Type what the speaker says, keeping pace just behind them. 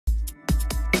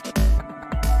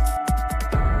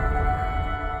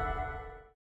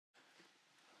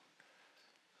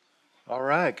All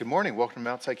right, good morning. Welcome to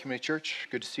Mount Community Church.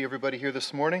 Good to see everybody here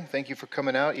this morning. Thank you for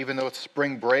coming out. Even though it's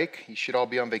spring break, you should all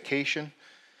be on vacation.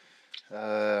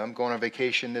 I'm going on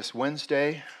vacation this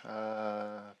Wednesday.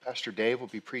 Pastor Dave will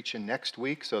be preaching next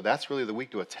week, so that's really the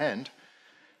week to attend.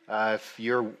 If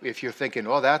you're thinking,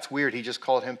 well, that's weird, he just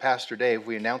called him Pastor Dave.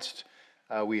 We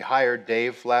hired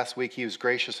Dave last week. He was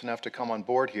gracious enough to come on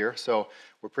board here, so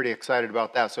we're pretty excited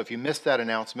about that. So if you missed that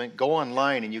announcement, go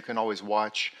online and you can always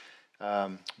watch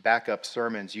backup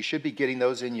sermons. You should be getting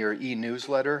those in your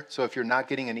e-newsletter. So if you're not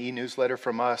getting an e-newsletter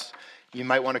from us, you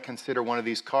might want to consider one of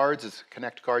these cards. It's a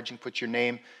Connect card. You can put your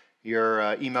name,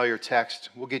 your email, your text.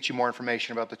 We'll get you more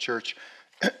information about the church,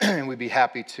 and we'd be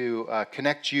happy to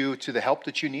connect you to the help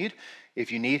that you need.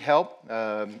 If you need help,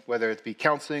 whether it be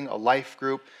counseling, a life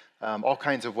group, all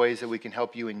kinds of ways that we can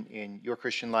help you in your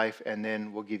Christian life, and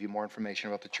then we'll give you more information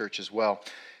about the church as well.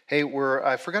 Hey,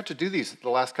 I forgot to do these the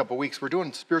last couple of weeks. We're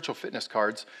doing spiritual fitness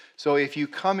cards. So if you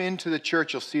come into the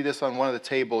church, you'll see this on one of the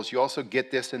tables. You also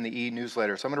get this in the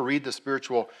e-newsletter. So I'm going to read the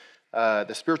spiritual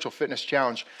fitness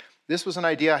challenge. This was an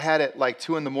idea I had at like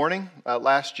 2 in the morning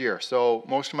last year. So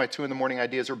most of my 2 in the morning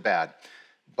ideas are bad,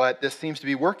 but this seems to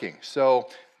be working. So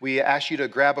we ask you to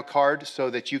grab a card so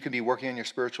that you can be working on your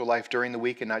spiritual life during the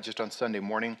week and not just on Sunday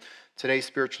morning. Today's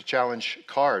spiritual challenge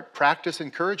card: practice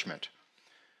encouragement.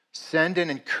 Send an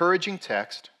encouraging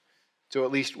text to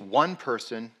at least one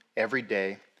person every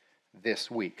day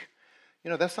this week. You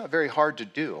know, that's not very hard to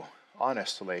do,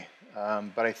 honestly.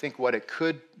 But I think what it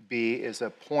could be is a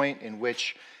point in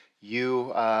which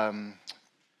you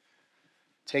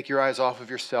take your eyes off of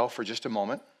yourself for just a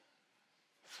moment,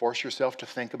 force yourself to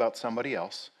think about somebody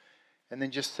else, and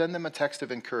then just send them a text of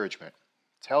encouragement.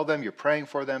 Tell them you're praying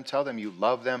for them. Tell them you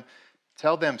love them.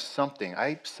 Tell them something.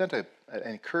 I sent an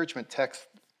encouragement text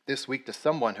this week to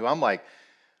someone who I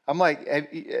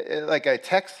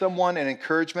text someone an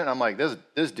encouragement. I'm like,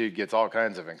 this dude gets all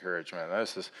kinds of encouragement.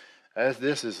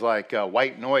 This is like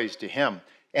white noise to him.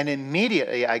 And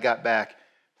immediately I got back,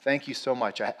 thank you so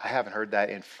much. I haven't heard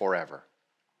that in forever.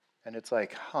 And it's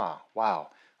like, wow.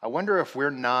 I wonder if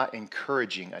we're not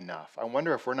encouraging enough. I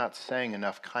wonder if we're not saying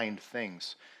enough kind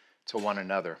things to one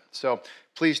another. So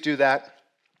please do that.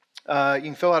 You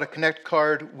can fill out a Connect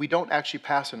card. We don't actually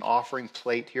pass an offering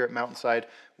plate here at Mountainside.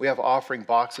 We have offering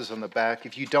boxes on the back.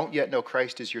 If you don't yet know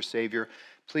Christ as your Savior,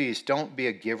 please don't be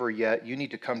a giver yet. You need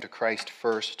to come to Christ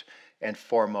first and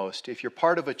foremost. If you're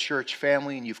part of a church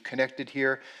family and you've connected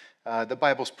here, the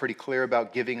Bible's pretty clear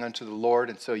about giving unto the Lord,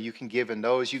 and so you can give in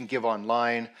those. You can give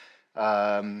online.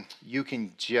 You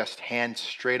can just hand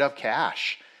straight up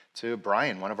cash to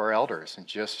Brian, one of our elders, and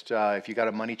just if you got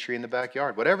a money tree in the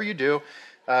backyard, whatever you do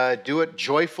it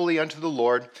joyfully unto the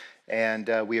Lord, and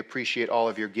we appreciate all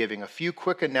of your giving. A few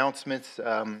quick announcements.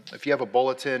 If you have a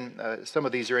bulletin, some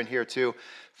of these are in here too.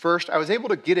 First, I was able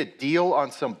to get a deal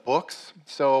on some books,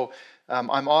 so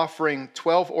I'm offering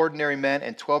 12 Ordinary Men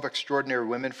and 12 Extraordinary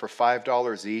Women for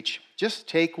 $5 each. Just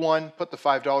take one, put the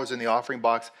 $5 in the offering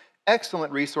box.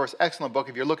 Excellent resource, excellent book.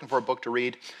 If you're looking for a book to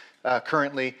read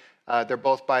currently, they're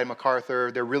both by MacArthur.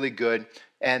 They're really good.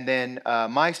 And then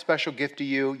my special gift to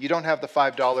you, you don't have the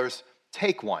 $5,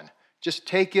 take one. Just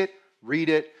take it, read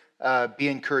it, be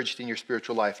encouraged in your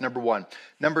spiritual life, number one.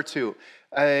 Number two,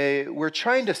 we're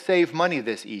trying to save money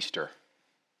this Easter.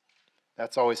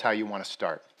 That's always how you want to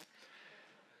start.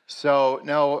 So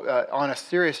now, on a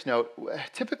serious note,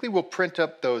 typically we'll print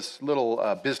up those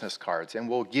little business cards, and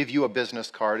we'll give you a business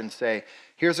card and say,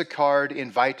 here's a card,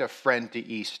 invite a friend to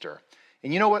Easter.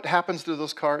 And you know what happens to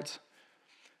those cards?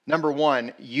 Number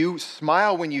one, you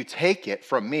smile when you take it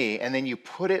from me, and then you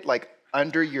put it like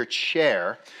under your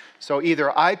chair. So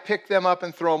either I pick them up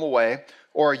and throw them away,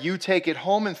 or you take it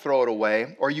home and throw it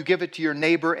away, or you give it to your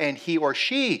neighbor and he or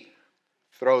she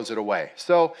throws it away.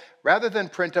 So rather than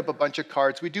print up a bunch of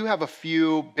cards, we do have a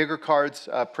few bigger cards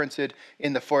printed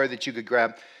in the foyer that you could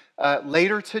grab.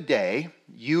 Later today,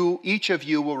 each of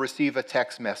you will receive a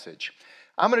text message.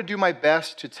 I'm going to do my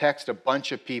best to text a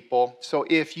bunch of people. So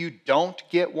if you don't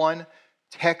get one,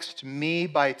 text me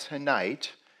by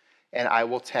tonight, and I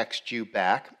will text you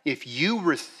back. If you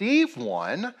receive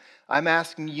one, I'm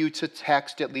asking you to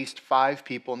text at least 5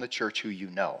 people in the church who you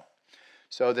know.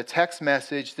 So the text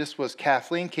message,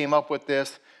 Kathleen came up with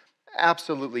this,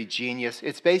 absolutely genius.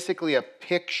 It's basically a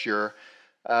picture.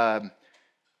 So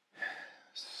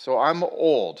I'm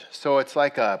old, so it's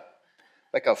like a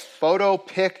photo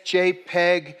pic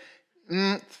JPEG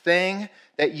thing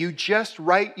that you just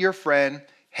write your friend,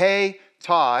 hey,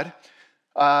 Todd,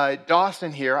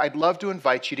 Dawson here, I'd love to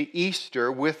invite you to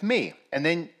Easter with me. And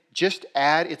then just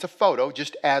add, it's a photo,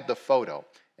 just add the photo.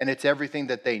 And it's everything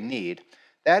that they need.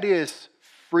 That is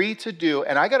free to do.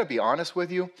 And I got to be honest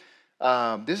with you.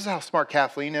 This is how smart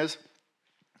Kathleen is.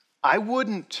 I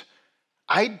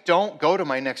don't go to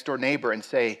my next door neighbor and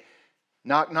say,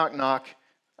 knock, knock, knock,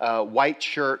 white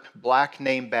shirt, black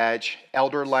name badge,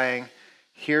 Elder Lange,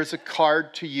 here's a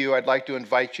card to you. I'd like to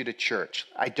invite you to church.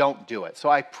 I don't do it. So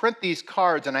I print these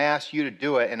cards and I ask you to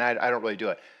do it, and I don't really do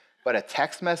it. But a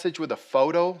text message with a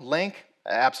photo link,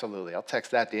 absolutely. I'll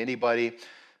text that to anybody.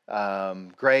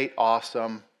 Great,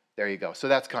 awesome. There you go. So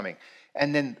that's coming.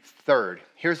 And then third,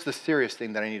 here's the serious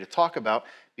thing that I need to talk about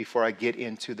before I get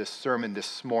into the sermon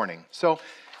this morning. So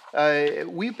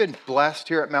we've been blessed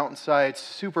here at Mountainside,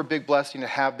 super big blessing to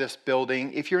have this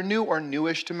building. If you're new or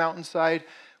newish to Mountainside,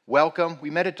 welcome. We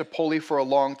met at DePoli for a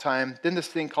long time. Then this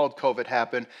thing called COVID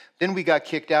happened. Then we got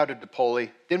kicked out of DePoli.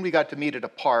 Then we got to meet at a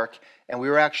park, and we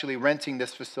were actually renting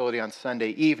this facility on Sunday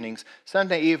evenings.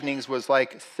 Sunday evenings was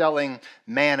like selling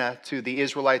manna to the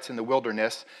Israelites in the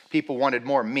wilderness. People wanted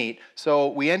more meat. So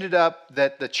we ended up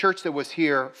that the church that was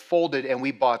here folded, and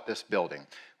we bought this building.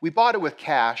 We bought it with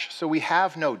cash, so we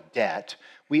have no debt.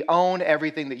 We own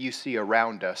everything that you see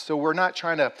around us. So we're not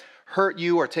trying to hurt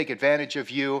you or take advantage of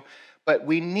you. But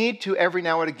we need to, every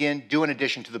now and again, do an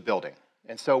addition to the building.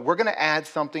 And so we're going to add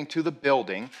something to the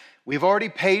building. We've already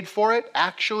paid for it.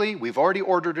 Actually, we've already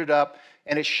ordered it up,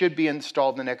 and it should be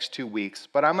installed in the next 2 weeks.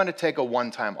 But I'm going to take a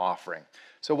one-time offering.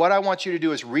 So what I want you to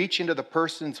do is reach into the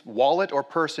person's wallet or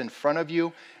purse in front of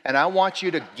you, and I want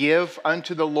you to give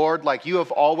unto the Lord like you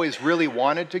have always really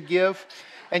wanted to give,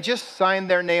 and just sign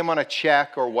their name on a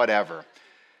check or whatever.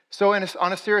 So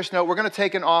on a serious note, we're going to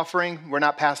take an offering. We're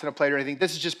not passing a plate or anything.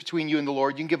 This is just between you and the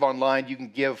Lord. You can give online. You can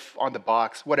give on the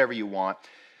box, whatever you want.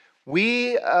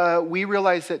 We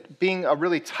realize that being a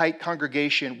really tight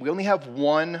congregation, we only have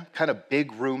one kind of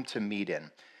big room to meet in.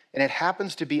 And it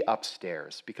happens to be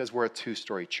upstairs because we're a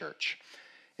 2-story church.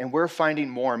 And we're finding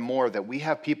more and more that we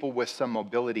have people with some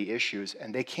mobility issues,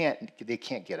 and they can't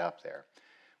get up there.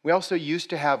 We also used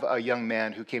to have a young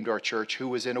man who came to our church who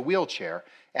was in a wheelchair.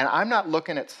 And I'm not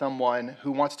looking at someone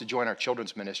who wants to join our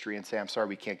children's ministry and say, I'm sorry,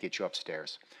 we can't get you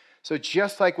upstairs. So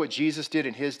just like what Jesus did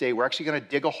in his day, we're actually going to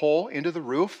dig a hole into the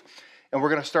roof, and we're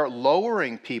going to start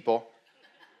lowering people.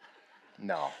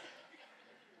 No.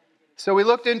 So we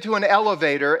looked into an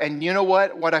elevator, and you know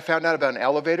what I found out about an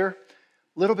elevator?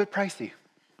 A little bit pricey.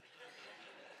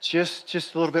 Just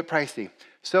a little bit pricey.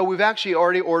 So we've actually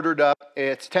already ordered up,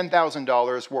 it's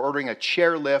 $10,000. We're ordering a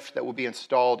chair lift that will be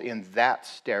installed in that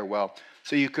stairwell.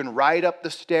 So you can ride up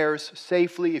the stairs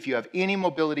safely. If you have any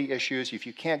mobility issues, if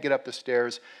you can't get up the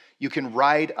stairs, you can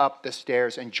ride up the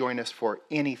stairs and join us for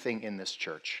anything in this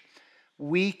church.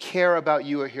 We care about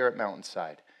you here at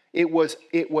Mountainside. It was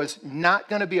not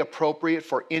going to be appropriate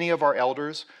for any of our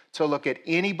elders to look at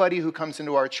anybody who comes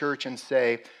into our church and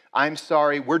say, I'm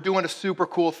sorry, we're doing a super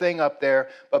cool thing up there,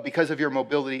 but because of your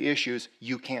mobility issues,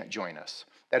 you can't join us.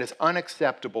 That is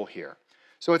unacceptable here.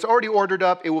 So it's already ordered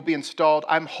up. It will be installed,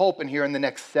 I'm hoping, here in the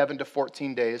next 7 to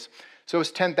 14 days. So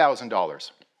it's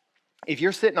 $10,000. If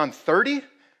you're sitting on 30,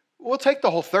 we'll take the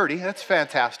whole 30. That's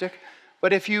fantastic.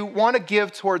 But if you want to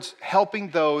give towards helping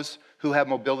those who have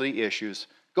mobility issues,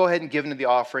 go ahead and give into the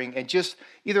offering and just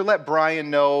either let Brian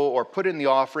know or put it in the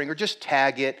offering or just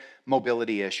tag it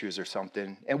mobility issues or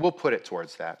something, and we'll put it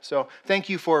towards that. So thank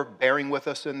you for bearing with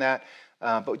us in that.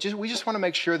 But we just want to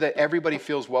make sure that everybody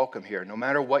feels welcome here, no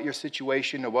matter what your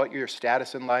situation or what your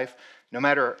status in life, no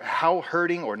matter how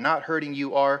hurting or not hurting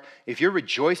you are. If you're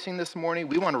rejoicing this morning,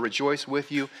 we want to rejoice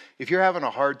with you. If you're having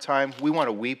a hard time, we want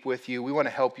to weep with you. We want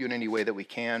to help you in any way that we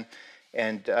can.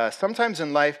 And sometimes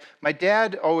in life, my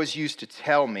dad always used to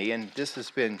tell me, and this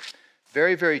has been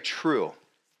very, very true.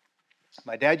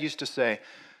 My dad used to say,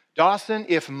 Dawson,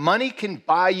 if money can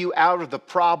buy you out of the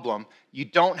problem, you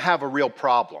don't have a real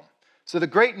problem. So the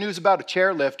great news about a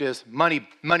chairlift is money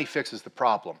fixes the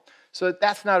problem. So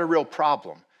that's not a real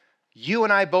problem. You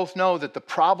and I both know that the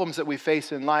problems that we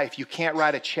face in life, you can't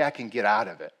write a check and get out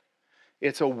of it.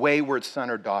 It's a wayward son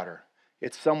or daughter.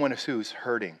 It's someone who's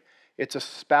hurting. It's a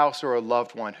spouse or a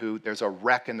loved one who there's a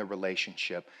wreck in the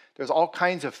relationship. There's all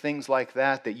kinds of things like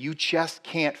that that you just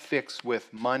can't fix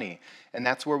with money. And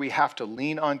that's where we have to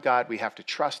lean on God. We have to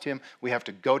trust him. We have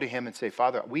to go to him and say,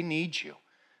 Father, we need you.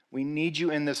 We need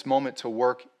you in this moment to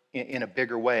work in a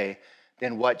bigger way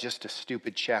than what just a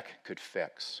stupid check could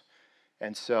fix.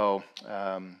 And so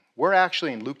we're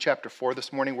actually in Luke chapter 4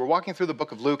 this morning. We're walking through the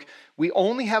book of Luke. We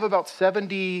only have about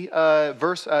 70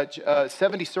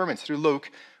 sermons through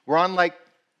Luke. We're on like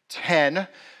 10.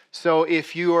 So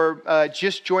if you are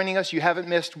just joining us, you haven't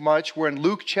missed much. We're in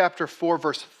Luke chapter 4,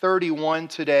 verse 31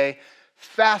 today.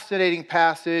 Fascinating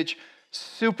passage,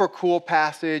 super cool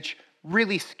passage,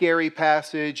 really scary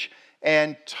passage.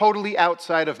 and totally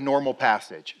outside of normal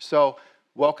passage. So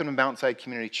welcome to Mountainside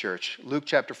Community Church, Luke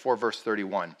chapter 4, verse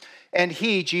 31. And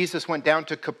he, Jesus, went down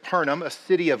to Capernaum, a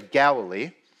city of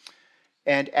Galilee.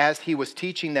 And as he was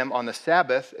teaching them on the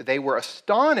Sabbath, they were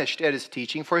astonished at his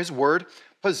teaching, for his word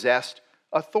possessed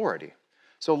authority.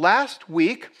 So last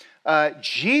week,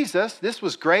 Jesus, this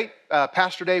was great.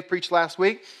 Pastor Dave preached last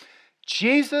week.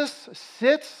 Jesus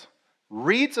sits,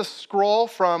 reads a scroll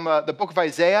from the book of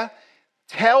Isaiah,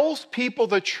 tells people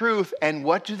the truth, and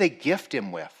what do they gift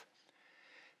him with?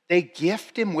 They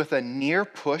gift him with a near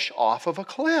push off of a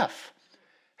cliff.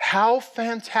 How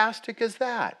fantastic is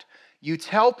that? You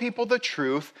tell people the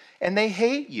truth, and they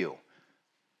hate you.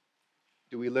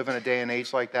 Do we live in a day and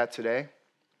age like that today?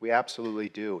 We absolutely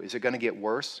do. Is it going to get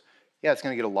worse? Yeah, it's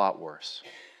going to get a lot worse.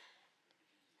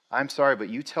 I'm sorry, but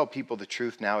you tell people the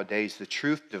truth nowadays. The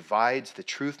truth divides. The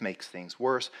truth makes things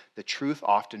worse. The truth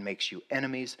often makes you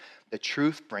enemies. The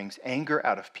truth brings anger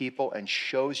out of people and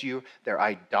shows you their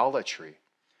idolatry.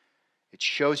 It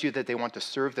shows you that they want to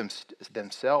serve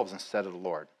themselves instead of the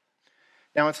Lord.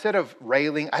 Now, instead of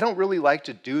railing, I don't really like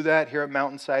to do that here at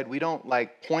Mountainside. We don't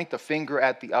point the finger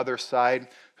at the other side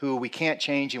who we can't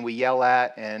change and we yell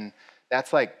at, and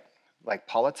that's like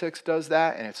politics does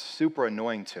that, and it's super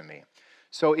annoying to me.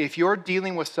 So if you're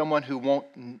dealing with someone who won't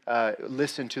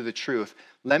listen to the truth,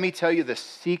 let me tell you the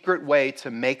secret way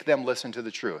to make them listen to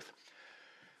the truth.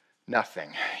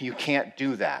 Nothing. You can't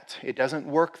do that. It doesn't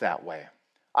work that way.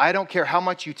 I don't care how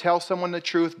much you tell someone the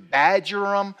truth, badger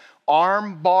them,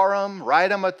 arm bar them, write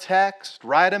them a text,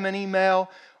 write them an email,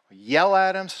 yell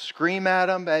at them, scream at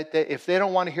them. If they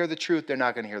don't want to hear the truth, they're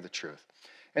not going to hear the truth.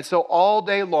 And so all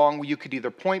day long, you could either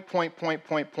point,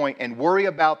 and worry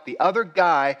about the other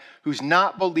guy who's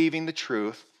not believing the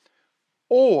truth,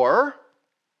 or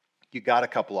you got a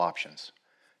couple options.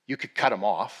 You could cut them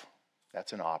off.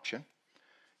 That's an option.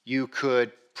 You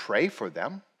could pray for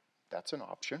them. That's an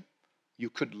option. You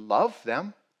could love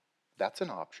them. That's an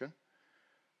option.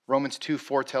 Romans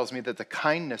 2:4 tells me that the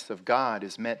kindness of God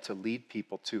is meant to lead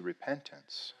people to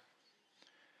repentance.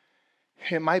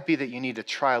 It might be that you need to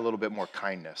try a little bit more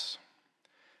kindness.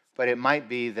 But it might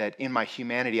be that in my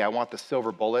humanity, I want the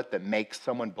silver bullet that makes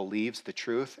someone believes the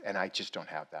truth, and I just don't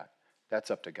have that. That's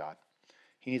up to God.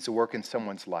 He needs to work in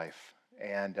someone's life.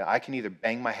 And I can either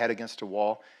bang my head against a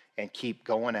wall and keep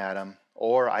going at him,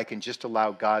 or I can just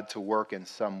allow God to work in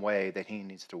some way that he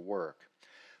needs to work.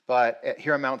 But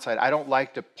here on Mountainside, I don't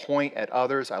like to point at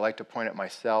others. I like to point at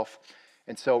myself.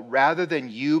 And so rather than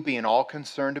you being all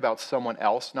concerned about someone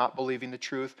else not believing the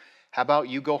truth, how about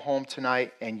you go home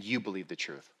tonight and you believe the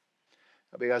truth?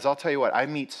 Because I'll tell you what, I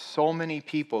meet so many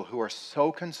people who are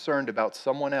so concerned about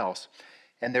someone else,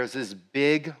 and there's this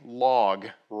big log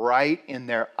right in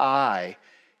their eye,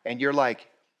 and you're like,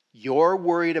 you're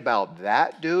worried about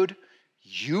that dude?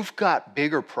 You've got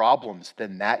bigger problems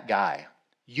than that guy.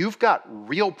 You've got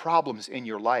real problems in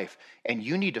your life, and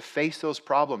you need to face those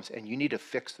problems, and you need to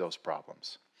fix those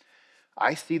problems.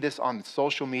 I see this on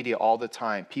social media all the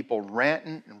time. People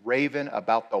ranting and raving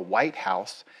about the White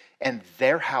House, and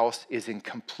their house is in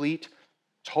complete,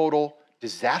 total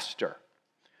disaster.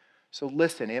 So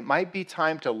listen, it might be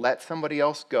time to let somebody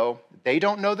else go. They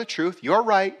don't know the truth. You're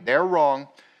right, they're wrong,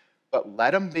 but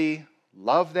let them be.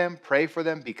 Love them, pray for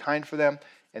them, be kind for them,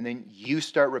 and then you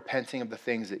start repenting of the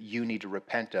things that you need to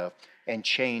repent of and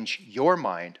change your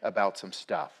mind about some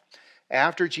stuff.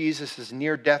 After Jesus'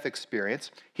 near-death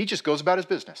experience, he just goes about his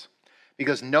business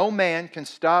because no man can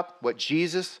stop what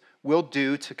Jesus will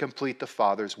do to complete the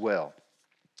Father's will.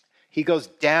 He goes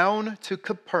down to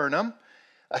Capernaum,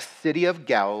 a city of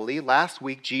Galilee. Last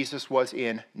week, Jesus was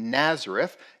in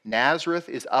Nazareth. Nazareth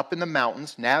is up in the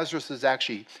mountains. Nazareth is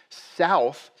actually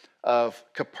south of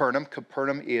Capernaum.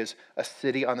 Capernaum is a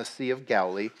city on the Sea of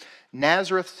Galilee.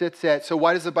 Nazareth sits at, so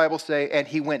why does the Bible say, and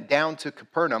he went down to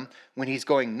Capernaum when he's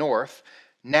going north?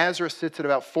 Nazareth sits at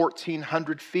about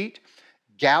 1,400 feet.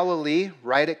 Galilee,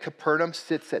 right at Capernaum,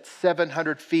 sits at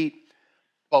 700 feet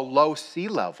below sea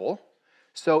level.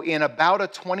 So in about a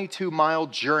 22-mile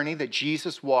journey that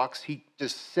Jesus walks, he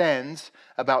descends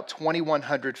about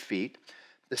 2,100 feet.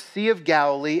 The Sea of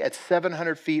Galilee at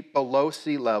 700 feet below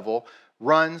sea level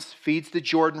runs, feeds the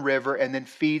Jordan River, and then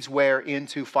feeds where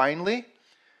into, finally,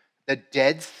 the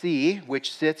Dead Sea,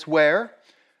 which sits where?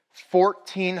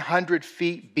 1,400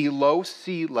 feet below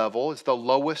sea level is the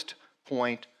lowest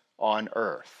point on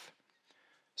earth.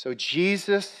 So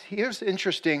Jesus, here's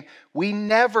interesting, we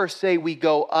never say we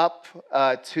go up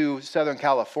to Southern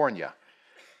California.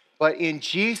 But in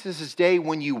Jesus' day,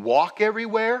 when you walk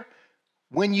everywhere,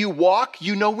 when you walk,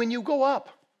 you know when you go up.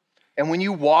 And when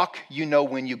you walk, you know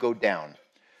when you go down.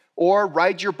 Or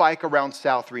ride your bike around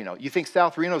South Reno. You think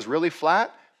South Reno is really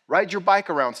flat? Ride your bike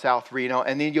around South Reno,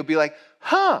 and then you'll be like,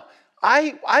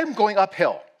 I'm going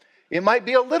uphill. It might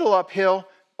be a little uphill,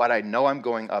 but I know I'm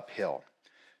going uphill.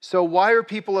 So why are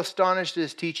people astonished at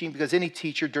his teaching? Because any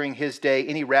teacher during his day,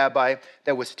 any rabbi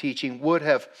that was teaching would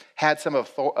have had some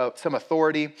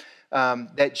authority.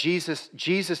 That Jesus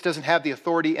doesn't have the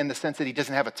authority in the sense that he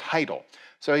doesn't have a title.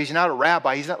 So he's not a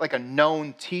rabbi. He's not like a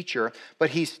known teacher, but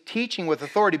he's teaching with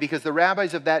authority because the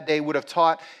rabbis of that day would have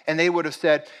taught and they would have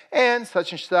said, and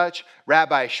such,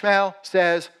 Rabbi Shmuel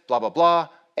says, blah, blah, blah,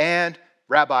 and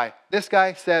Rabbi this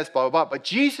guy says, blah, blah, blah. But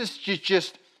Jesus is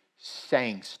just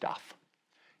saying stuff.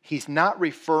 He's not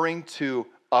referring to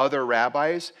other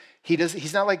rabbis.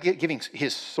 He's not like giving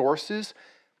his sources.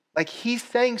 Like he's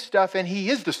saying stuff and he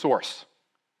is the source.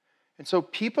 And so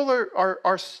people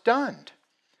are stunned.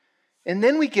 And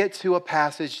then we get to a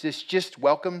passage that's just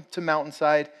welcome to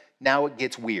Mountainside. Now it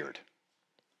gets weird.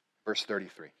 Verse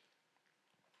 33.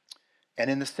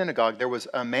 And in the synagogue there was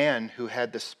a man who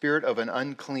had the spirit of an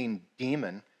unclean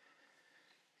demon.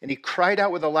 And he cried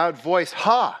out with a loud voice,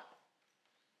 "Ha!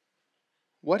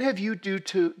 What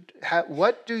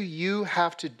do you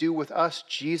have to do with us,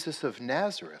 Jesus of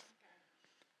Nazareth?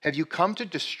 Have you come to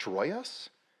destroy us?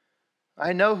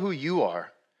 I know who you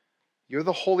are. You're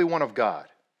the Holy One of God."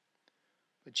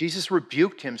 But Jesus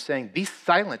rebuked him, saying, "Be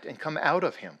silent and come out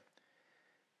of him."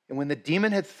 And when the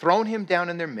demon had thrown him down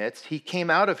in their midst, he came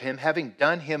out of him, having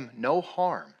done him no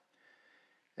harm.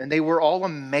 And they were all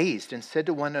amazed and said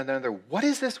to one another, "What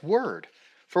is this word?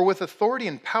 For with authority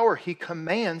and power he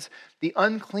commands the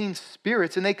unclean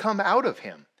spirits, and they come out of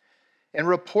him." And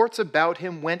reports about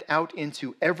him went out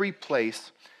into every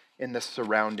place in the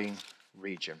surrounding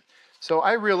region. So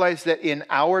I realize that in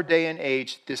our day and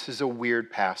age, this is a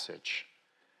weird passage.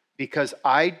 Because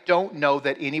I don't know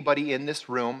that anybody in this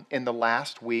room in the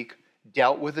last week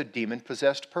dealt with a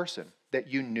demon-possessed person that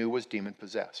you knew was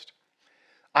demon-possessed.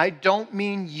 I don't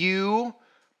mean you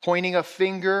pointing a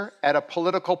finger at a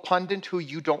political pundit who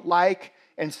you don't like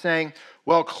and saying,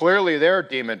 well, clearly they're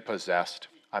demon-possessed.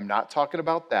 I'm not talking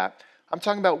about that. I'm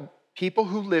talking about people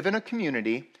who live in a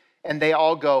community and they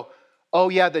all go, oh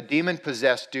yeah, the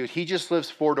demon-possessed dude, he just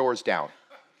lives 4 doors down.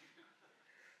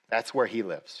 That's where he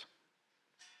lives.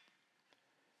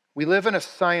 We live in a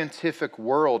scientific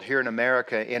world here in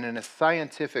America, and in a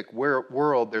scientific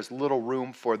world, there's little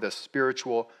room for the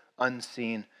spiritual,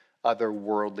 unseen,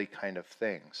 otherworldly kind of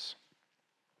things.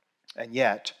 And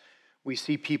yet, we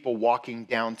see people walking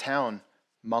downtown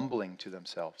mumbling to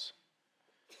themselves.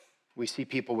 We see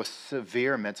people with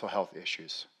severe mental health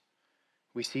issues.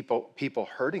 We see people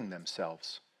hurting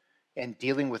themselves and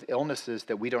dealing with illnesses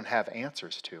that we don't have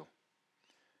answers to.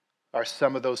 Are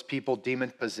some of those people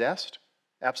demon-possessed?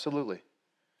 Absolutely.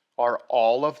 Are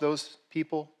all of those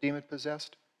people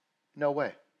demon-possessed? No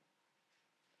way.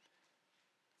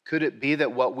 Could it be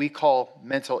that what we call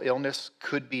mental illness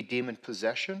could be demon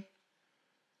possession?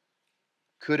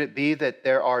 Could it be that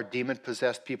there are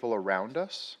demon-possessed people around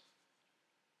us?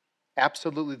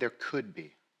 Absolutely, there could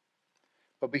be.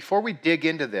 But before we dig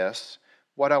into this,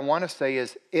 what I want to say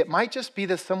is it might just be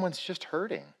that someone's just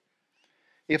hurting.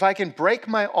 If I can break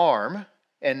my arm,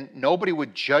 and nobody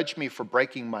would judge me for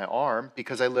breaking my arm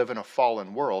because I live in a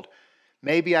fallen world,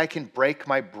 maybe I can break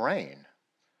my brain.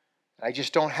 I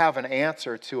just don't have an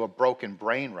answer to a broken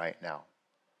brain right now.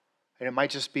 And it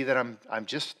might just be that I'm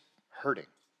just hurting.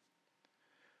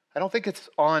 I don't think it's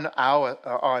on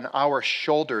our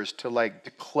shoulders to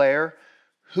declare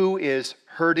who is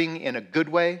hurting in a good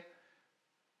way,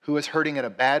 who is hurting in a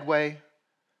bad way,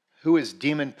 who is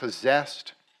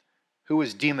demon-possessed, who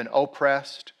is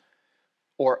demon-oppressed,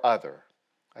 or other.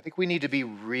 I think we need to be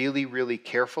really, really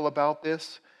careful about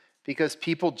this because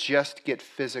people just get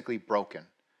physically broken.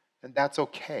 And that's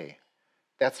okay.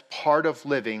 That's part of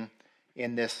living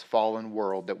in this fallen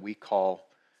world that we call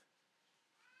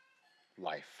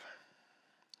life.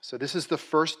 So this is the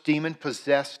first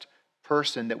demon-possessed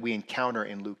person that we encounter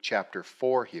in Luke chapter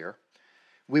 4 here.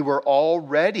 We were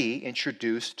already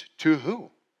introduced to who?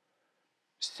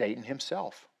 Satan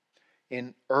himself.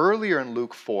 Earlier in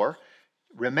Luke 4,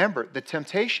 remember, the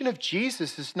temptation of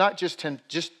Jesus is not just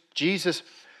Jesus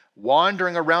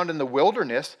wandering around in the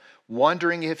wilderness,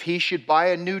 wondering if he should buy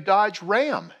a new Dodge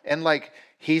Ram. And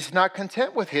he's not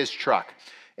content with his truck.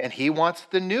 And he wants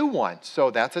the new one. So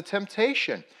that's a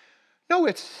temptation. No,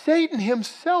 it's Satan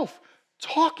himself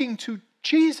talking to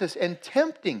Jesus and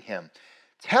tempting him,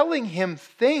 telling him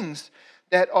things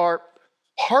that are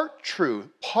part true,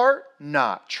 part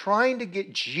not, trying to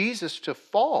get Jesus to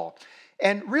fall.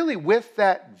 And really, with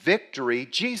that victory,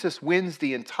 Jesus wins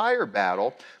the entire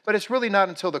battle, but it's really not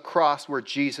until the cross where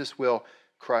Jesus will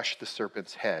crush the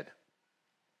serpent's head.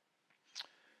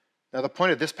 Now, the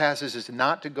point of this passage is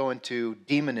not to go into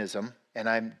demonism, and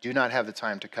I do not have the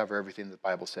time to cover everything the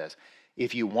Bible says.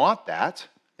 If you want that,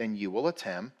 then you will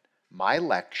attend my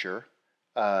lecture,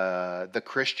 The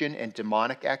Christian and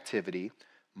Demonic Activity.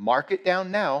 Mark it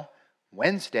down now,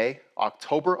 Wednesday,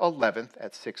 October 11th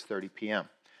at 6:30 p.m.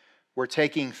 We're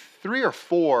taking 3 or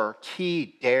 4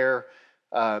 key DARE.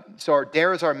 So our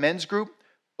DARE is our men's group,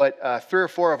 but 3 or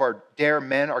 4 of our DARE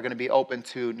men are going to be open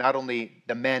to not only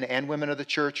the men and women of the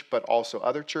church, but also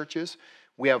other churches.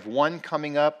 We have one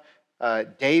coming up.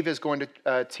 Dave is going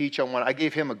to teach on one. I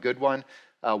gave him a good one,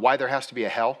 why there has to be a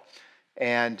hell.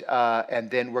 And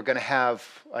then we're going to have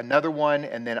another one,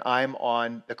 and then I'm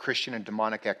on the Christian and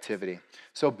demonic activity.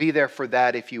 So be there for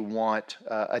that if you want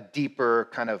a deeper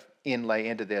kind of inlay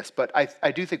into this. But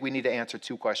I do think we need to answer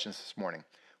 2 questions this morning.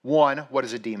 1, what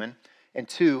is a demon? And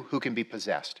 2, who can be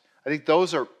possessed? I think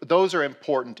those are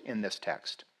important in this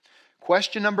text.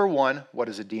 Question number 1, what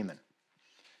is a demon?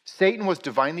 Satan was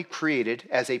divinely created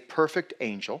as a perfect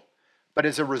angel, but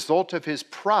as a result of his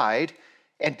pride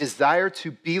and desire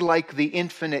to be like the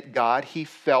infinite God, he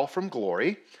fell from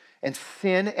glory, and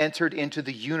sin entered into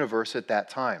the universe at that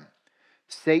time.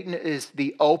 Satan is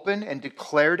the open and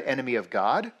declared enemy of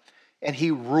God, and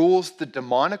he rules the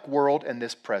demonic world in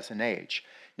this present age.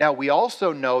 Now, we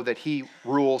also know that he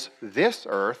rules this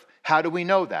earth. How do we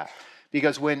know that?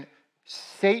 Because when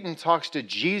Satan talks to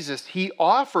Jesus, he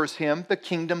offers him the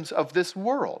kingdoms of this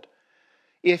world.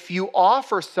 If you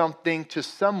offer something to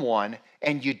someone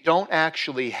and you don't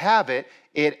actually have it,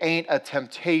 it ain't a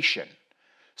temptation.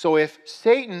 So if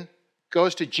Satan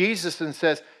goes to Jesus and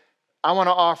says, I want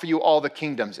to offer you all the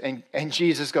kingdoms, and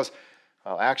Jesus goes,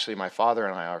 well, actually, my Father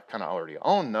and I are kind of already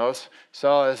own those,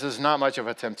 so this is not much of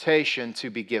a temptation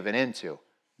to be given into.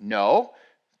 No,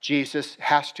 Jesus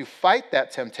has to fight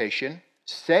that temptation,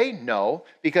 say no,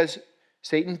 because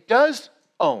Satan does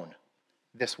own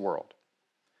this world.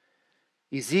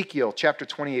 Ezekiel chapter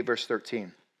 28, verse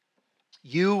 13.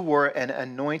 You were an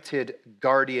anointed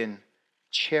guardian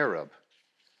cherub.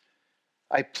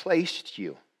 I placed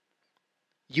you.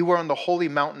 You were on the holy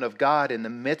mountain of God. In the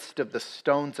midst of the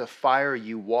stones of fire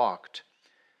you walked.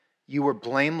 You were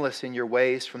blameless in your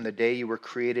ways from the day you were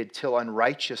created till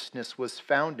unrighteousness was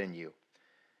found in you.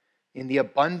 In the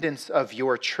abundance of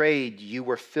your trade you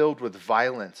were filled with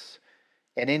violence,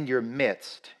 and in your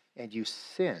midst, and you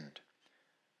sinned.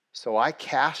 So I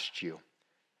cast you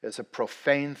as a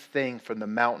profane thing from the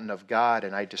mountain of God,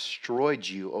 and I destroyed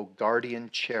you, O guardian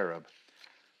cherub,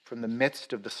 from the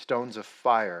midst of the stones of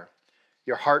fire.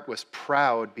 Your heart was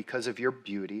proud because of your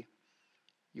beauty.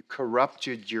 You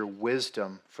corrupted your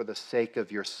wisdom for the sake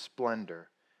of your splendor,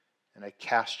 and I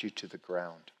cast you to the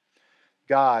ground.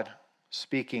 God,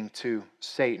 speaking to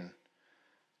Satan,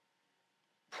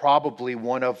 probably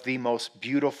one of the most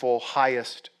beautiful,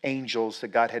 highest angels that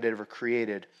God had ever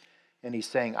created, and he's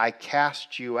saying, I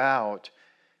cast you out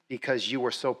because you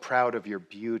were so proud of your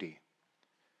beauty.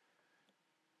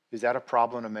 Is that a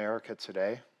problem in America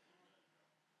today?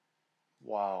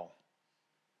 Wow,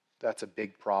 that's a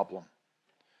big problem.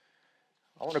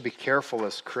 I want to be careful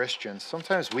as Christians.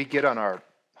 Sometimes we get on our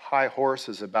high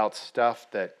horses about stuff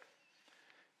that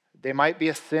they might be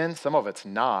a sin, some of it's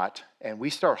not, and we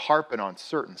start harping on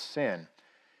certain sin.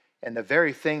 And the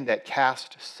very thing that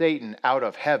cast Satan out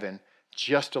of heaven,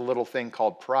 just a little thing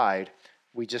called pride,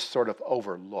 we just sort of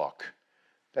overlook.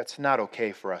 That's not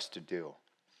okay for us to do.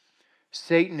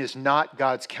 Satan is not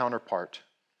God's counterpart.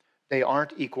 They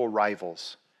aren't equal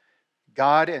rivals.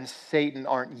 God and Satan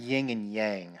aren't yin and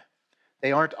yang.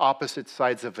 They aren't opposite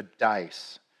sides of a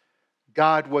dice.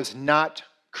 God was not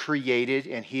created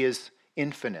and he is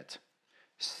infinite.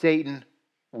 Satan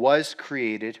was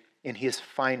created and he is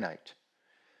finite.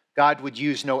 God would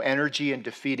use no energy in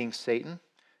defeating Satan.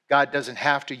 God doesn't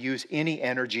have to use any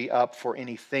energy up for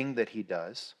anything that he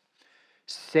does.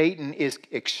 Satan is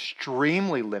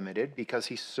extremely limited because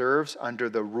he serves under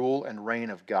the rule and reign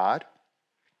of God.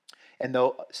 And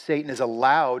though Satan is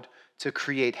allowed to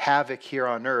create havoc here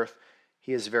on earth,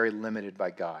 he is very limited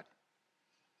by God.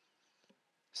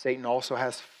 Satan also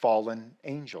has fallen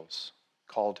angels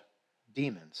called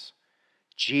demons.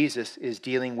 Jesus is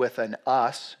dealing with an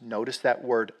us. Notice that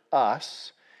word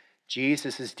us.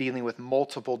 Jesus is dealing with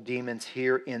multiple demons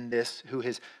here in this who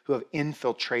have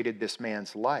infiltrated this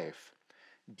man's life.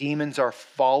 Demons are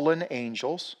fallen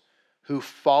angels who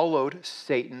followed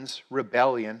Satan's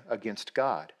rebellion against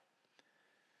God.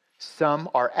 Some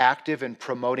are active in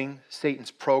promoting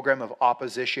Satan's program of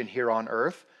opposition here on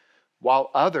earth,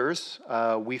 While others,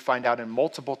 we find out in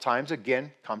multiple times,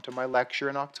 again, come to my lecture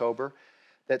in October,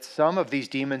 that some of these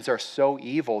demons are so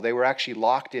evil, they were actually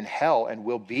locked in hell and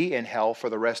will be in hell for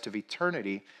the rest of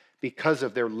eternity because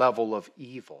of their level of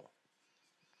evil.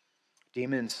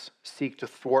 Demons seek to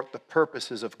thwart the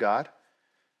purposes of God.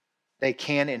 They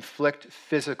can inflict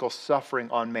physical suffering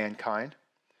on mankind.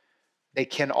 They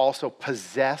can also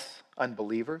possess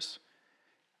unbelievers.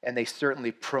 And they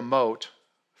certainly promote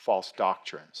false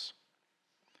doctrines.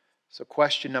 So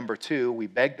question number 2, we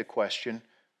beg the question,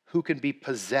 who can be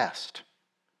possessed?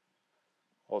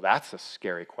 Well, that's a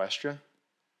scary question.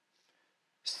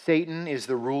 Satan is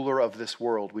the ruler of this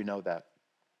world. We know that.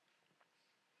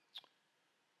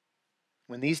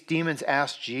 When these demons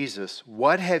asked Jesus,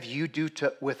 what have you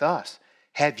with us?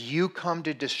 Have you come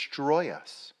to destroy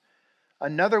us?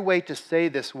 Another way to say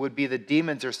this would be the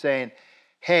demons are saying,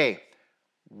 hey,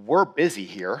 we're busy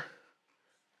here.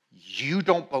 You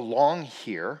don't belong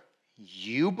here.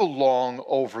 You belong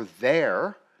over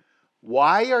there.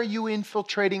 Why are you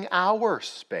infiltrating our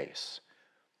space?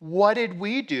 What did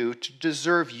we do to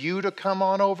deserve you to come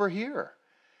on over here?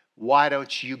 Why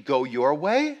don't you go your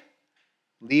way?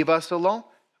 Leave us alone.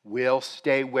 We'll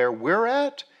stay where we're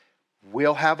at.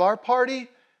 We'll have our party.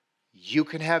 You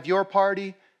can have your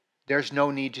party. There's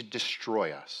no need to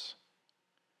destroy us.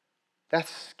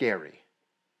 That's scary.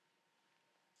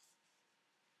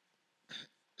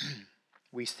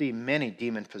 We see many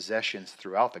demon possessions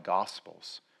throughout the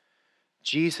Gospels.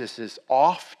 Jesus is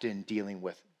often dealing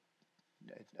with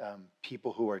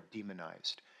people who are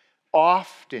demonized,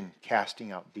 often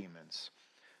casting out demons.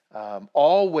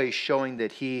 Always showing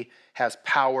that he has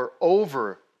power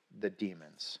over the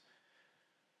demons.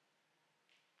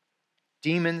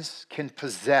 Demons can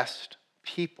possess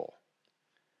people.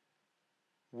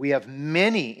 We have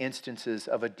many instances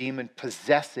of a demon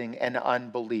possessing an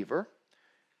unbeliever.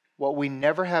 What we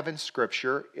never have in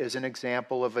Scripture is an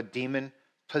example of a demon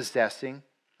possessing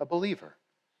a believer.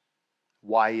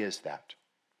 Why is that?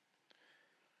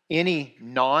 Any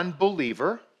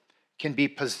non-believer can be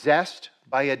possessed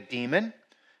by a demon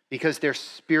because their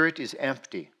spirit is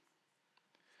empty.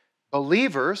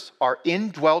 Believers are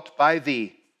indwelt by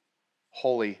the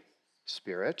Holy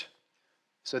Spirit,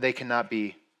 so they cannot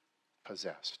be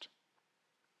possessed.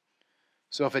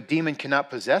 So if a demon cannot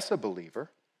possess a believer,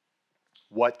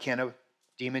 what can a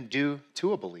demon do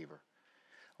to a believer?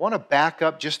 I want to back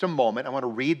up just a moment. I want to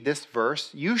read this verse.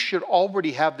 You should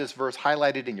already have this verse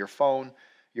highlighted in your phone,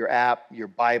 your app, your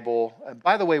Bible. And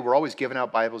by the way, we're always giving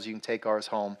out Bibles. You can take ours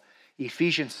home.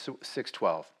 Ephesians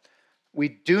 6:12. We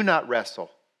do not wrestle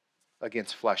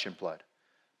against flesh and blood,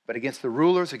 but against the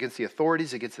rulers, against the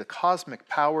authorities, against the cosmic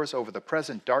powers over the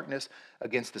present darkness,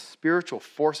 against the spiritual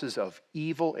forces of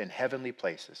evil in heavenly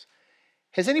places.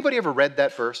 Has anybody ever read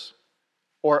that verse?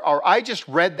 Or I just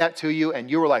read that to you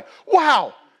and you were like,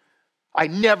 wow, I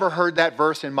never heard that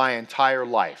verse in my entire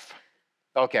life.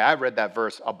 Okay, I've read that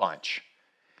verse a bunch.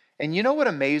 And you know what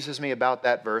amazes me about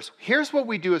that verse? Here's what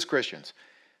we do as Christians.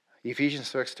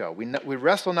 Ephesians 6:12. We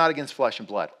wrestle not against flesh and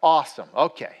blood. Awesome.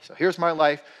 Okay, so here's my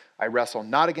life. I wrestle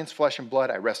not against flesh and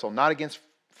blood. I wrestle not against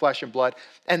flesh and blood.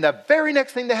 And the very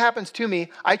next thing that happens to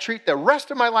me, I treat the rest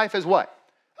of my life as what?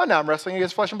 Oh, now I'm wrestling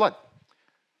against flesh and blood.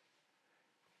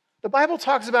 The Bible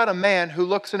talks about a man who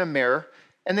looks in a mirror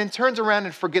and then turns around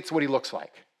and forgets what he looks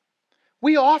like.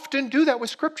 We often do that with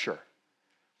Scripture.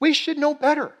 We should know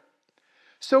better.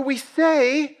 So we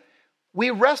say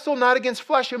we wrestle not against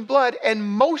flesh and blood, and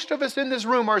most of us in this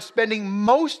room are spending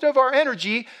most of our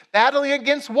energy battling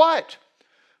against what?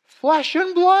 Flesh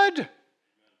and blood.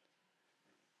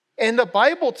 And the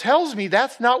Bible tells me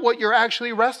that's not what you're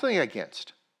actually wrestling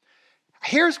against.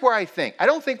 Here's where I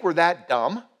don't think we're that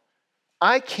dumb.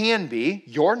 I can be,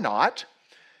 you're not.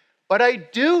 But I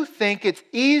do think it's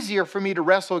easier for me to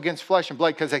wrestle against flesh and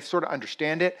blood because I sort of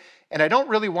understand it. And I don't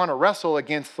really want to wrestle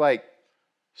against like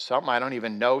something I don't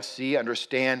even know, see,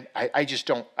 understand. I just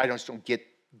don't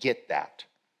get that.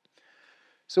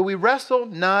 So we wrestle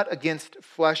not against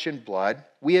flesh and blood.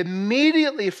 We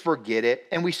immediately forget it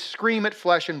and we scream at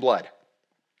flesh and blood.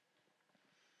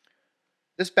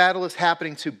 This battle is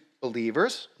happening to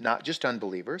believers, not just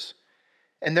unbelievers.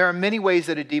 And there are many ways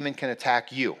that a demon can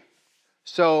attack you.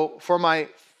 So for my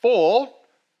full,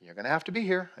 you're going to have to be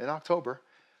here in October,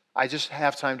 I just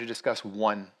have time to discuss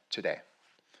one today.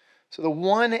 So the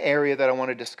one area that I want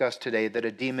to discuss today that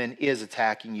a demon is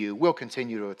attacking you, will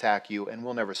continue to attack you, and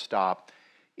will never stop,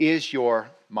 is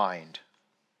your mind,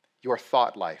 your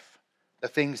thought life, the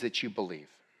things that you believe.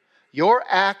 Your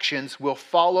actions will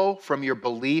follow from your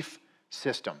belief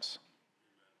systems.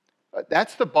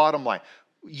 That's the bottom line.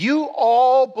 You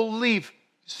all believe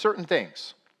certain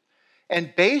things.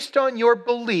 And based on your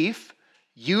belief,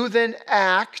 you then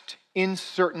act in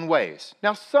certain ways.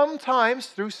 Now, sometimes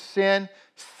through sin,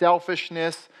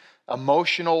 selfishness,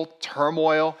 emotional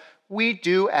turmoil, we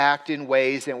do act in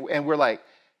ways and we're like,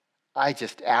 I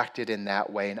just acted in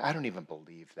that way and I don't even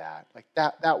believe that. Like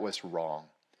that was wrong.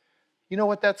 You know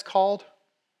what that's called?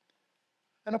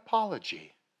 An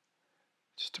apology.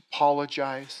 Just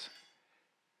apologize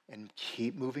and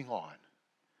keep moving on.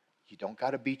 You don't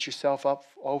got to beat yourself up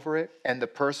over it. And the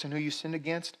person who you sinned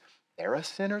against, they're a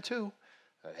sinner too.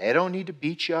 They don't need to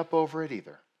beat you up over it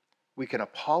either. We can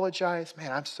apologize.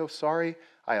 Man, I'm so sorry.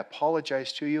 I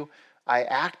apologize to you. I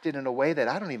acted in a way that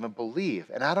I don't even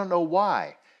believe, and I don't know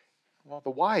why. Well, the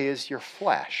why is your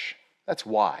flesh. That's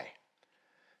why.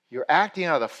 You're acting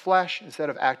out of the flesh instead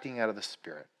of acting out of the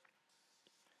Spirit.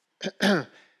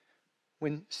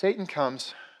 When Satan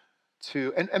comes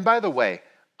to, and by the way,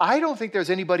 I don't think there's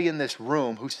anybody in this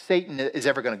room who Satan is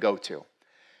ever going to go to.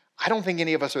 I don't think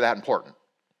any of us are that important.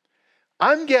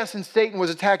 I'm guessing Satan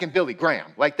was attacking Billy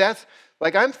Graham.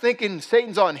 I'm thinking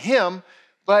Satan's on him,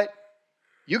 but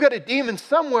you got a demon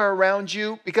somewhere around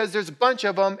you because there's a bunch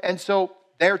of them, and so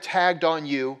they're tagged on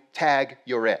you. Tag,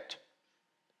 you're it.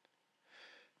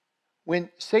 When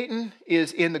Satan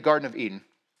is in the Garden of Eden,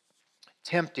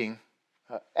 tempting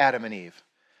Adam and Eve,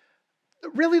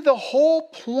 really the whole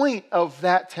point of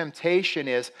that temptation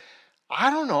is,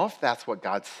 I don't know if that's what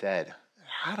God said.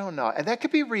 I don't know. And that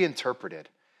could be reinterpreted.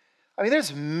 I mean,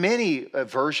 there's many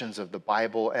versions of the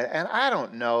Bible, and I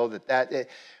don't know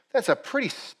that's a pretty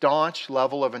staunch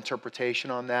level of interpretation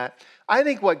on that. I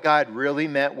think what God really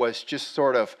meant was just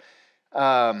sort of,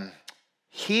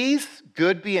 he's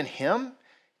good being him,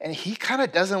 and he kind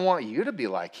of doesn't want you to be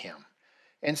like him.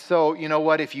 And so, you know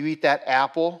what, if you eat that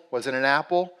apple, was it an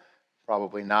apple?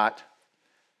 Probably not.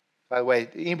 By the way,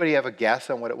 anybody have a guess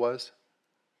on what it was?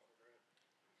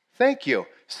 Thank you.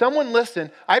 Someone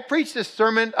listen. I preached a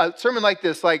sermon like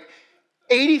this,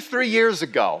 83 years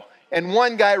ago, and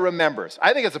one guy remembers.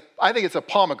 I think it's a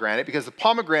pomegranate because the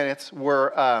pomegranates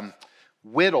were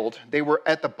whittled. They were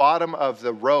at the bottom of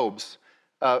the robes.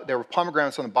 There were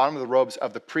pomegranates on the bottom of the robes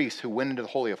of the priests who went into the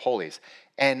Holy of Holies.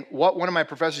 And what one of my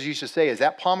professors used to say is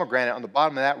that pomegranate on the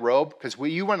bottom of that robe, because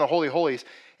you went in the Holy of Holies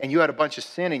and you had a bunch of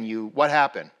sin in you, what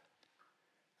happened?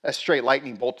 A straight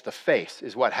lightning bolt to the face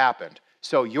is what happened.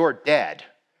 So you're dead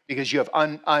because you have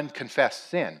unconfessed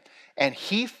sin. And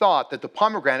he thought that the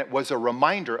pomegranate was a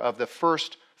reminder of the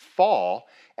first fall,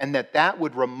 and that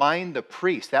would remind the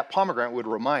priest, that pomegranate would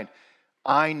remind,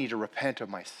 I need to repent of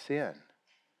my sin.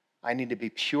 I need to be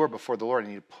pure before the Lord. I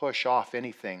need to push off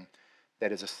anything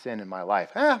that is a sin in my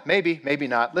life. Maybe, maybe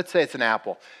not. Let's say it's an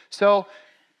apple. So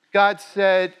God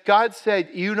said,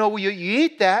 you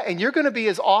eat that and you're going to be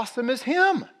as awesome as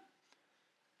him.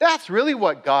 That's really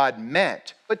what God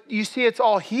meant. But you see, it's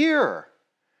all here.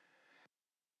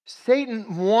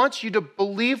 Satan wants you to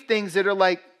believe things that are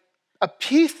like a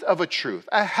piece of a truth,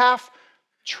 a half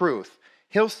truth.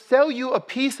 He'll sell you a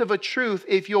piece of a truth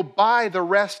if you'll buy the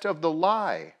rest of the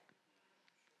lie.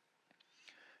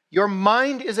 Your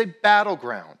mind is a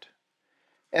battleground.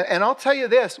 And I'll tell you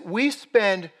this, we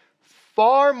spend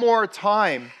far more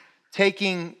time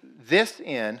taking this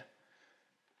in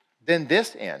than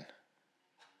this in.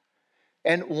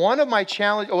 And one of my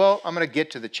challenges, I'm going to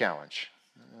get to the challenge.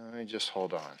 Let me just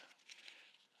hold on.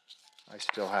 I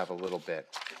still have a little bit.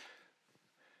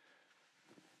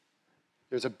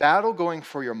 There's a battle going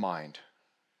for your mind.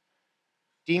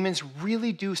 Demons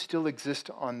really do still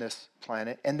exist on this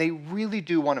planet, and they really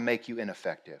do want to make you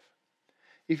ineffective.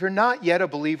 If you're not yet a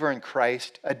believer in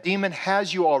Christ, a demon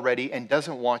has you already and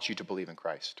doesn't want you to believe in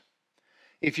Christ.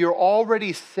 If you're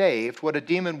already saved, what a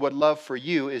demon would love for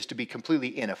you is to be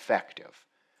completely ineffective.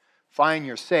 Fine,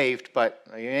 you're saved, but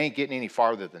you ain't getting any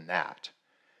farther than that.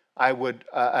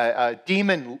 A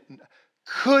demon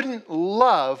couldn't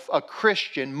love a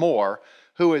Christian more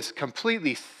who is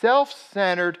completely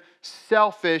self-centered,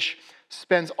 selfish,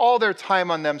 spends all their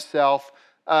time on themselves,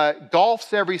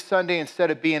 golfs every Sunday instead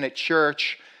of being at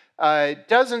church,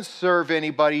 doesn't serve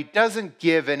anybody, doesn't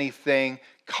give anything,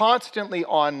 constantly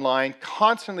online,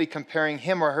 constantly comparing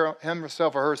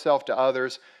himself or herself to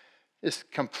others, is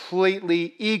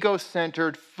completely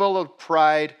ego-centered, full of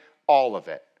pride, all of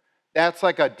it. That's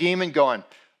like a demon going,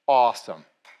 awesome.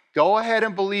 Go ahead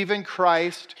and believe in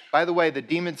Christ. By the way, the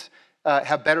demons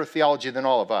have better theology than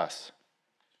all of us.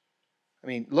 I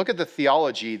mean, look at the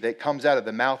theology that comes out of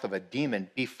the mouth of a demon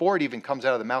before it even comes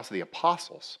out of the mouth of the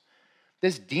apostles.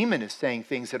 This demon is saying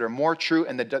things that are more true,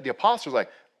 and the apostles are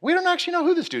like, we don't actually know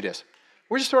who this dude is.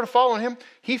 We're just sort of following him.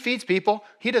 He feeds people.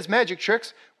 He does magic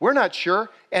tricks. We're not sure.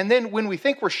 And then when we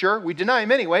think we're sure, we deny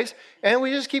him anyways, and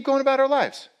we just keep going about our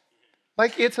lives.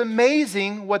 Like, it's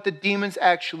amazing what the demons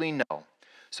actually know.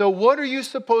 So what are you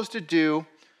supposed to do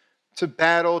to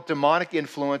battle demonic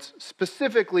influence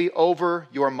specifically over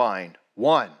your mind?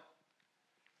 1,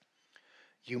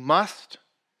 you must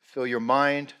fill your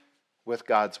mind with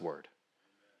God's word.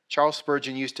 Charles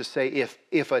Spurgeon used to say,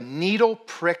 if a needle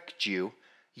pricked you,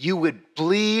 you would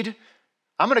bleed.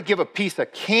 I'm going to give a piece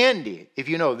of candy, if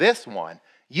you know this one.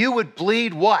 You would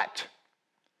bleed what?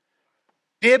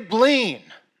 Bibline.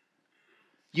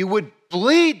 You would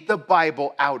bleed the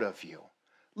Bible out of you.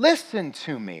 Listen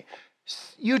to me.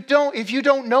 If you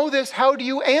don't know this, how do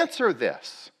you answer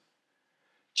this?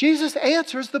 Jesus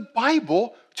answers the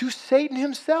Bible to Satan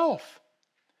himself.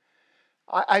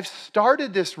 I've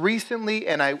started this recently,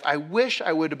 and I wish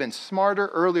I would have been smarter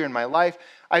earlier in my life.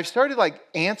 I've started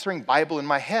answering Bible in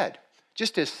my head.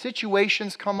 Just as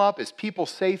situations come up, as people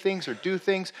say things or do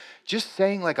things, just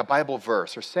saying a Bible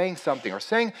verse or saying something or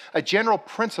saying a general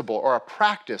principle or a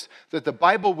practice that the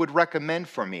Bible would recommend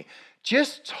for me.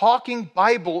 Just talking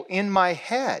Bible in my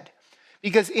head.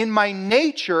 Because in my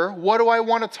nature, what do I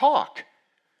want to talk?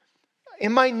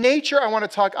 In my nature, I want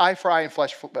to talk eye for eye and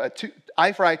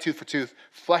eye for eye, tooth for tooth,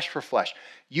 flesh for flesh.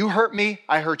 You hurt me,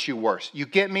 I hurt you worse. You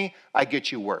get me, I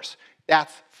get you worse.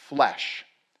 That's flesh.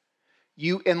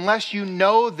 Unless you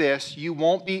know this, you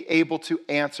won't be able to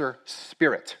answer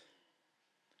spirit.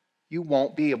 You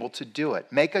won't be able to do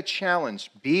it. Make a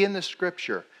challenge. Be in the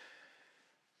scripture.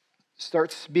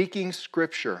 Start speaking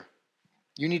scripture.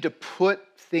 You need to put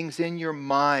things in your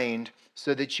mind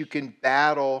so that you can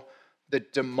battle the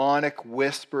demonic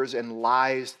whispers and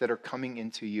lies that are coming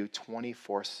into you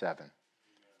 24/7.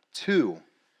 2,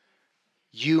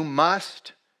 you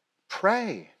must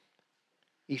pray.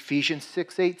 Ephesians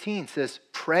 6:18 says,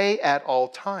 pray at all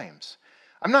times.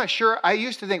 I'm not sure. I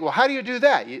used to think, well, how do you do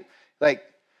that?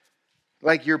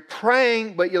 Like you're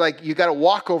praying, but you got to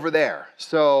walk over there.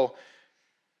 So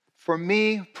for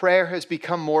me, prayer has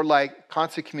become more like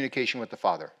constant communication with the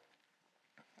Father.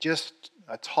 Just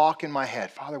a talk in my head.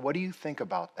 Father, what do you think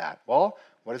about that? Well,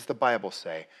 what does the Bible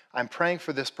say? I'm praying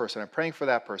for this person. I'm praying for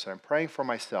that person. I'm praying for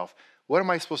myself. What am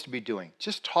I supposed to be doing?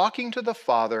 Just talking to the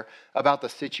Father about the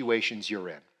situations you're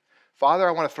in. Father,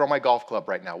 I want to throw my golf club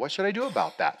right now. What should I do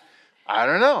about that? I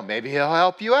don't know. Maybe he'll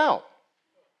help you out.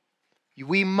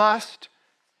 We must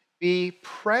be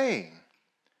praying.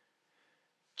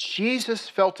 Jesus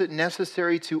felt it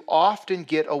necessary to often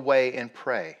get away and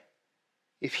pray.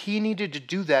 If he needed to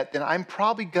do that, then I'm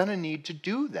probably going to need to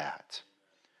do that.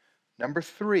 Number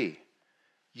 3,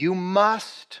 you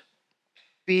must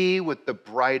be with the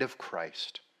bride of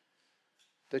Christ.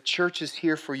 The church is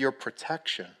here for your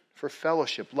protection, for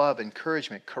fellowship, love,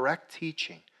 encouragement, correct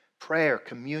teaching, prayer,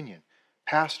 communion,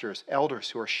 pastors, elders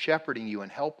who are shepherding you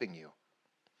and helping you.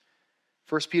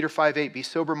 1 Peter 5:8, be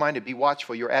sober-minded, be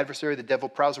watchful. Your adversary, the devil,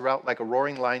 prowls around like a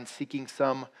roaring lion seeking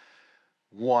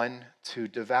someone to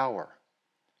devour.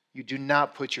 You do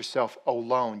not put yourself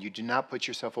alone. You do not put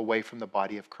yourself away from the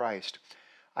body of Christ.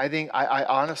 I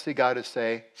honestly got to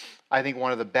say, I think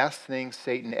one of the best things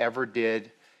Satan ever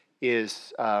did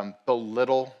is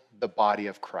belittle the body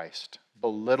of Christ,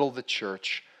 belittle the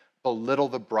church, belittle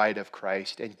the bride of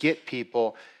Christ, and get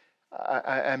people.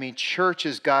 Church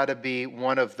has got to be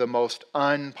one of the most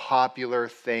unpopular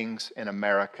things in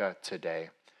America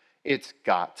today. It's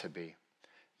got to be.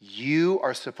 You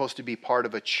are supposed to be part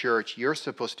of a church. You're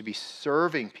supposed to be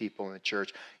serving people in the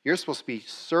church. You're supposed to be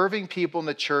serving people in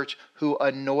the church who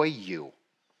annoy you.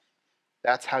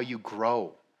 That's how you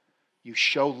grow. You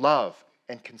show love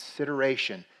and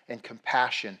consideration and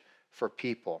compassion for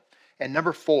people. And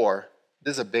number 4,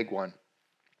 this is a big one.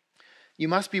 You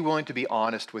must be willing to be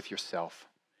honest with yourself.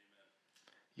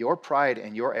 Your pride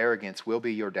and your arrogance will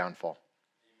be your downfall.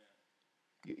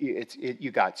 You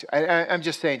got to. I'm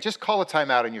just saying, just call a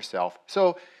timeout on yourself.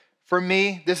 So for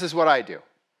me, this is what I do.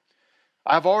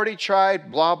 I've already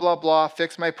tried blah, blah, blah,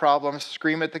 fix my problems,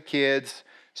 scream at the kids.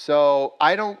 So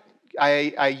I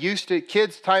used to,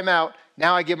 kids timeout,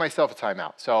 now I give myself a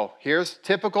timeout. So here's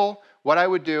typical what I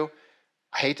would do.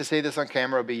 I hate to say this on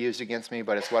camera, it'll be used against me,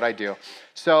 but it's what I do.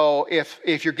 So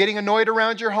if you're getting annoyed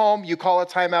around your home, you call a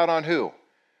timeout on who?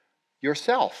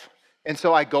 Yourself. And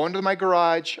so I go into my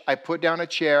garage, I put down a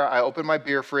chair, I open my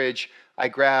beer fridge, I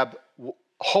grab,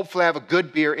 hopefully I have a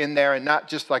good beer in there and not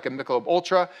just like a Michelob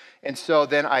Ultra. And so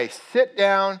then I sit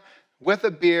down with a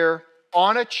beer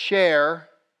on a chair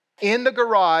in the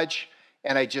garage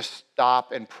and I just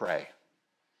stop and pray.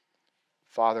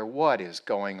 Father, what is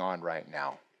going on right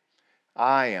now?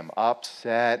 I am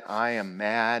upset. I am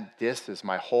mad. This is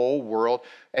my whole world.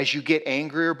 As you get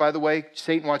angrier, by the way,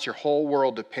 Satan wants your whole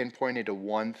world to pinpoint into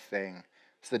one thing.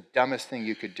 It's the dumbest thing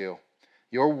you could do.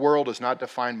 Your world is not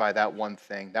defined by that one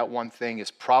thing. That one thing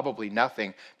is probably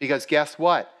nothing. Because guess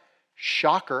what?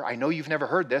 Shocker, I know you've never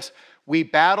heard this. We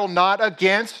battle not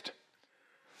against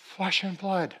flesh and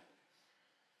blood.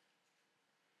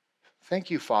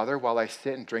 Thank you, Father, while I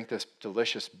sit and drink this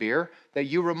delicious beer, that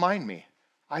you remind me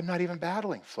I'm not even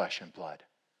battling flesh and blood.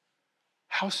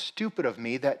 How stupid of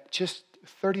me that just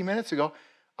 30 minutes ago,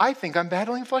 I think I'm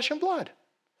battling flesh and blood.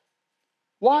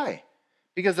 Why?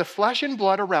 Because the flesh and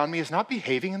blood around me is not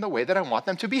behaving in the way that I want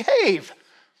them to behave.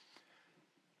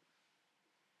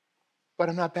 But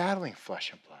I'm not battling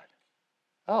flesh and blood.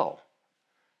 Oh,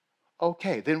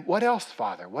 okay, then what else,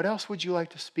 Father? What else would you like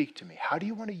to speak to me? How do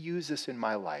you want to use this in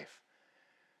my life?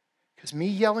 Because me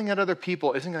yelling at other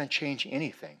people isn't going to change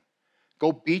anything.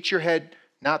 Go beat your head,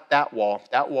 not that wall.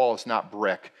 That wall is not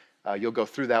brick. You'll go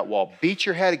through that wall. Beat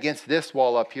your head against this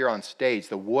wall up here on stage,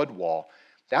 the wood wall.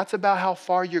 That's about how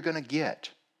far you're going to get.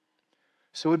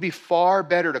 So it would be far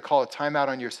better to call a timeout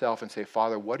on yourself and say,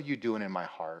 Father, what are you doing in my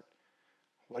heart?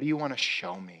 What do you want to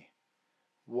show me?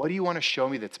 What do you want to show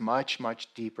me that's much,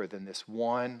 much deeper than this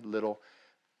one little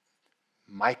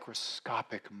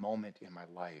microscopic moment in my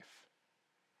life?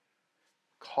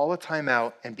 Call a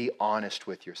timeout and be honest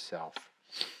with yourself.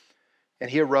 And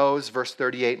he arose, verse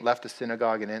 38, left the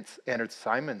synagogue and entered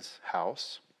Simon's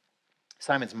house.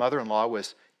 Simon's mother-in-law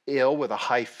was ill with a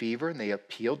high fever, and they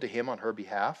appealed to him on her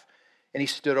behalf. And he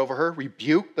stood over her,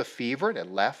 rebuked the fever, and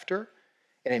it left her.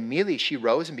 And immediately she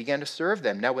rose and began to serve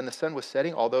them. Now when the sun was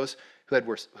setting, all those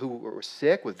who were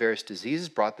sick with various diseases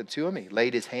brought them to him. He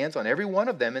laid his hands on every one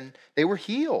of them, and they were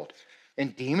healed.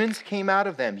 And demons came out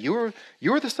of them. You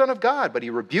are the Son of God. But he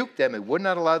rebuked them and would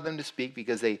not allow them to speak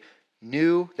because they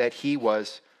knew that he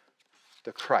was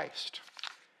the Christ.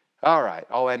 All right,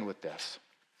 I'll end with this.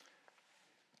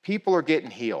 People are getting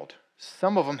healed.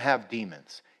 Some of them have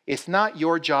demons. It's not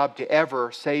your job to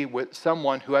ever say with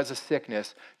someone who has a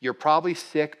sickness, you're probably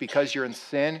sick because you're in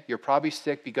sin. You're probably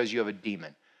sick because you have a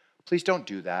demon. Please don't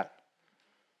do that.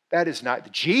 That is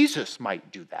not, Jesus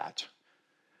might do that.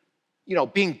 You know,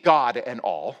 being God and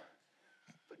all.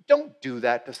 Don't do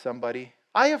that to somebody.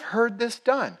 I have heard this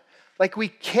done. Like we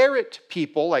carrot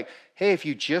people like, hey, if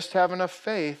you just have enough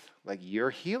faith, like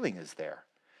your healing is there.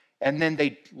 And then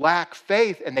they lack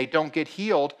faith and they don't get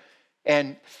healed.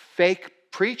 And fake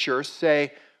preachers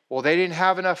say, well, they didn't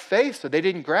have enough faith, so they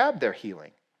didn't grab their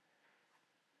healing.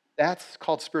 That's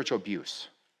called spiritual abuse.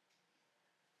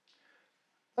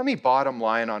 Let me bottom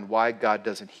line on why God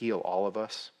doesn't heal all of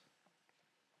us.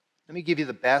 Let me give you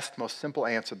the best, most simple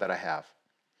answer that I have.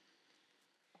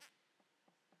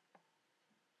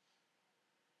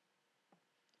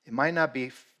 It might not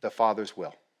be the Father's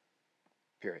will,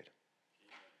 period.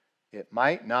 It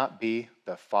might not be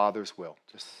the Father's will,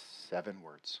 just 7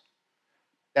 words.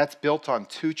 That's built on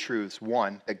 2 truths.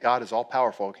 1, that God is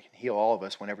all-powerful and can heal all of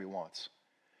us whenever he wants.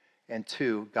 And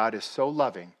 2, God is so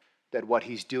loving that what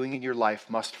he's doing in your life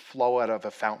must flow out of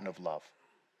a fountain of love.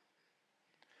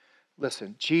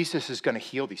 Listen, Jesus is going to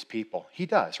heal these people. He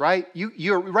does, right?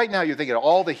 Right now you're thinking of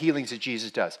all the healings that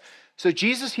Jesus does. So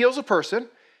Jesus heals a person.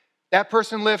 That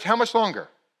person lived how much longer?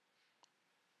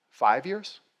 5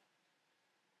 years?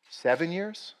 7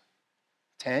 years?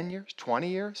 10 years? 20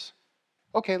 years?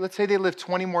 Okay, let's say they lived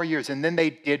 20 more years, and then they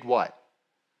did what?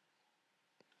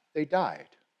 They died.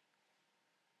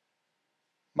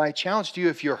 My challenge to you,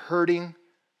 if you're hurting,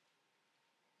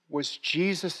 was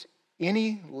Jesus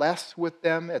any less with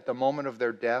them at the moment of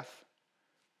their death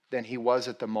than he was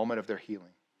at the moment of their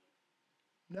healing?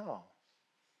 No.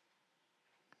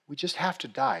 We just have to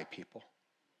die, people.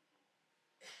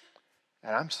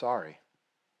 And I'm sorry.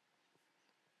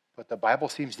 But the Bible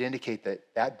seems to indicate that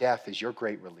that death is your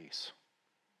great release.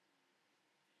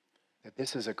 That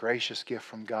this is a gracious gift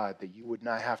from God, that you would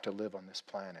not have to live on this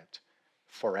planet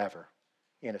forever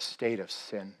in a state of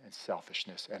sin and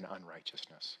selfishness and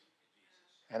unrighteousness.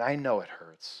 And I know it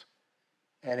hurts.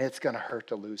 And it's going to hurt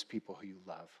to lose people who you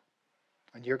love.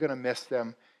 And you're going to miss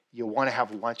them. You'll want to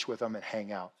have lunch with them and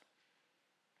hang out.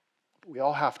 We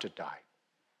all have to die.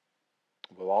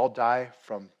 We'll all die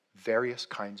from various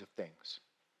kinds of things.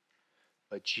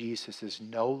 But Jesus is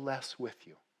no less with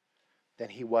you than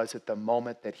he was at the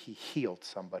moment that he healed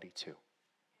somebody too.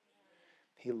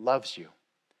 He loves you.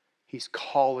 He's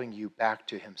calling you back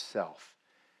to himself.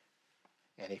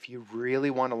 And if you really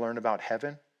want to learn about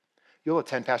heaven, you'll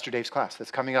attend Pastor Dave's class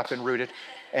that's coming up in Rooted.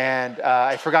 And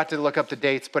I forgot to look up the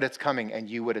dates, but it's coming, and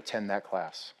you would attend that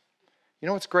class. You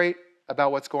know what's great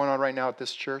about what's going on right now at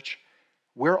this church?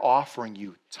 We're offering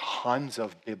you tons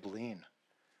of bibline.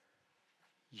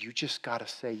 You just got to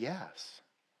say yes.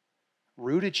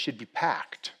 Rooted should be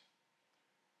packed.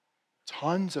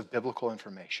 Tons of biblical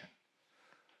information.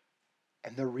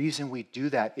 And the reason we do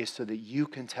that is so that you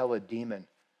can tell a demon,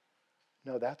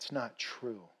 no, that's not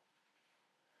true.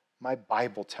 My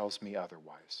Bible tells me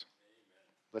otherwise.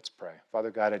 Let's pray.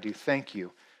 Father God, I do thank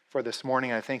you for this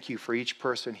morning. I thank you for each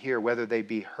person here, whether they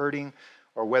be hurting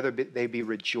or whether they be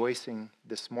rejoicing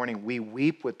this morning. We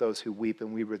weep with those who weep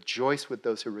and we rejoice with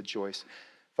those who rejoice.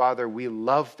 Father, we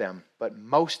love them, but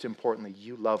most importantly,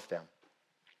 you love them.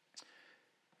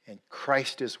 And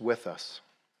Christ is with us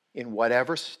in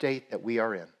whatever state that we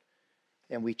are in.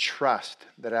 And we trust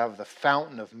that out of the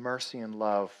fountain of mercy and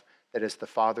love that is the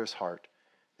Father's heart,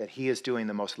 that he is doing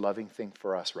the most loving thing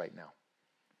for us right now.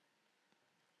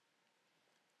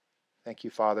 Thank you,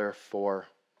 Father, for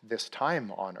this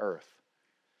time on earth.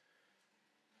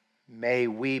 May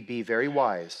we be very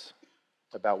wise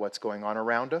about what's going on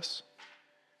around us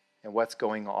and what's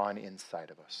going on inside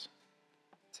of us.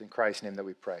 It's in Christ's name that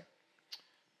we pray.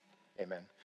 Amen.